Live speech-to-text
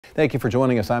Thank you for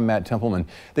joining us. I'm Matt Templeman.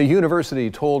 The university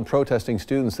told protesting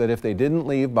students that if they didn't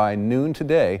leave by noon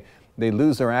today, they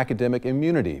lose their academic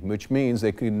immunity, which means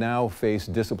they could now face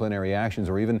disciplinary actions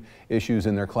or even issues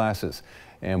in their classes.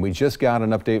 And we just got an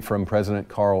update from President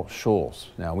Carl Schulz.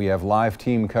 Now, we have live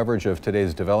team coverage of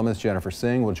today's developments. Jennifer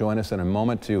Singh will join us in a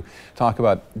moment to talk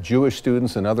about Jewish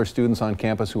students and other students on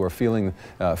campus who are feeling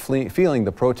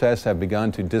the protests have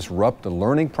begun to disrupt the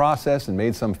learning process and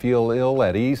made some feel ill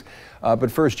at ease. But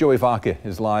first, Joey Vaca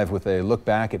is live with a look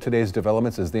back at today's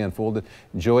developments as they unfolded.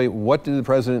 Joey, what did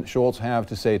President Schulz have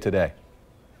to say today?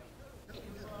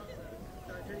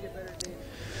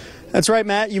 That's right,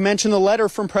 Matt. You mentioned the letter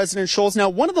from President Schulz. Now,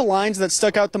 one of the lines that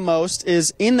stuck out the most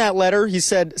is in that letter, he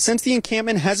said, since the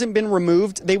encampment hasn't been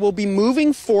removed, they will be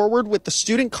moving forward with the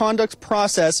student conduct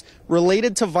process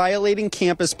related to violating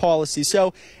campus policy.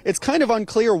 So it's kind of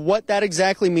unclear what that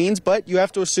exactly means, but you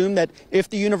have to assume that if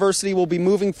the university will be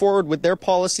moving forward with their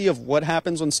policy of what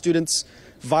happens when students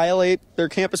violate their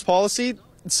campus policy,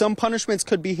 some punishments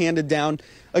could be handed down.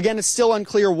 Again, it's still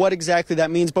unclear what exactly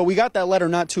that means, but we got that letter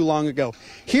not too long ago.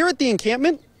 Here at the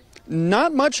encampment,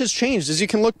 not much has changed. As you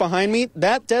can look behind me,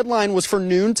 that deadline was for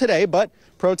noon today, but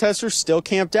protesters still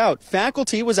camped out.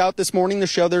 Faculty was out this morning to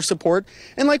show their support.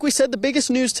 And like we said, the biggest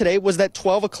news today was that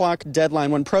 12 o'clock deadline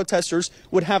when protesters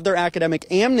would have their academic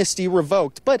amnesty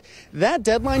revoked. But that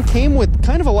deadline came with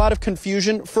kind of a lot of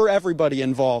confusion for everybody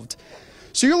involved.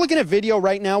 So you're looking at video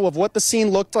right now of what the scene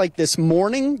looked like this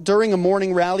morning during a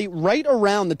morning rally right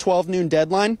around the 12 noon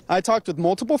deadline. I talked with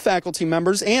multiple faculty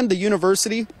members and the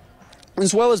university,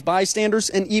 as well as bystanders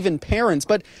and even parents,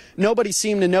 but nobody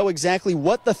seemed to know exactly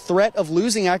what the threat of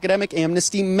losing academic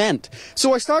amnesty meant.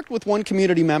 So I talked with one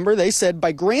community member. They said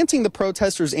by granting the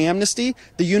protesters amnesty,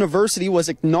 the university was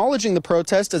acknowledging the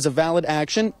protest as a valid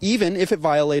action, even if it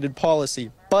violated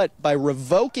policy. But by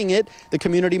revoking it, the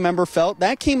community member felt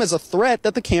that came as a threat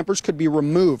that the campers could be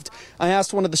removed. I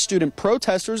asked one of the student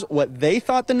protesters what they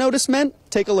thought the notice meant.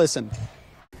 Take a listen.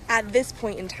 At this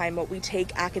point in time, what we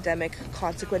take academic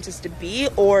consequences to be,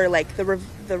 or like the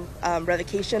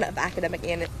revocation of academic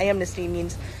amnesty,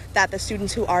 means that the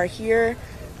students who are here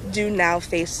do now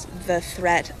face the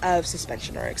threat of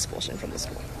suspension or expulsion from the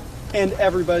school. And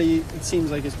everybody, it seems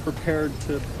like, is prepared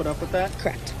to put up with that?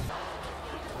 Correct.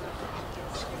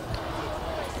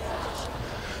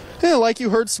 Yeah, like you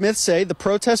heard Smith say, the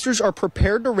protesters are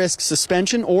prepared to risk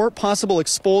suspension or possible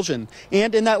expulsion.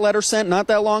 And in that letter sent not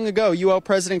that long ago, UO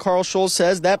President Carl Schulz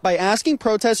says that by asking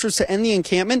protesters to end the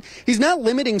encampment, he's not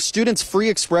limiting students' free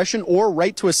expression or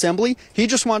right to assembly. He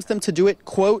just wants them to do it,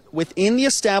 quote, within the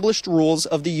established rules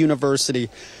of the university.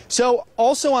 So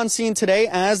also on scene today,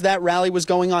 as that rally was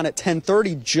going on at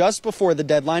 10:30, just before the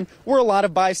deadline, were a lot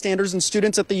of bystanders and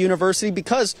students at the university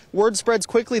because word spreads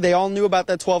quickly. They all knew about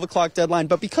that 12 o'clock deadline.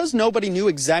 But because nobody knew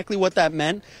exactly what that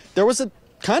meant, there was a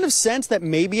kind of sense that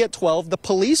maybe at 12 the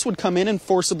police would come in and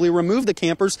forcibly remove the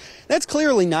campers. That's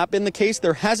clearly not been the case.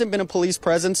 There hasn't been a police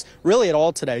presence really at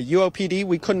all today. UOPD,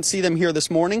 we couldn't see them here this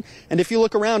morning. And if you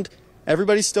look around,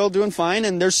 everybody's still doing fine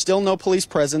and there's still no police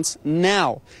presence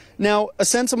now. Now, a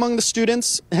sense among the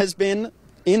students has been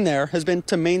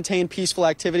to maintain peaceful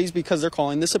activities because they're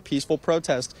calling this a peaceful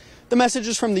protest. The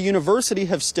messages from the university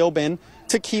have still been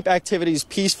to keep activities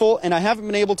peaceful, and I haven't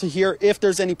been able to hear if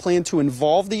there's any plan to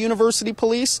involve the university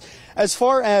police. As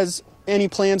far as any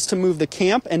plans to move the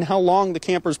camp and how long the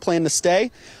campers plan to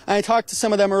stay, I talked to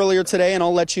some of them earlier today, and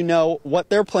I'll let you know what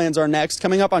their plans are next,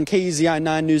 coming up on KEZI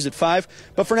 9 News at 5.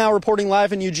 But for now, reporting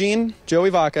live in Eugene, Joey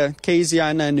Vaca,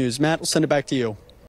 KEZI 9 News. Matt, we'll send it back to you.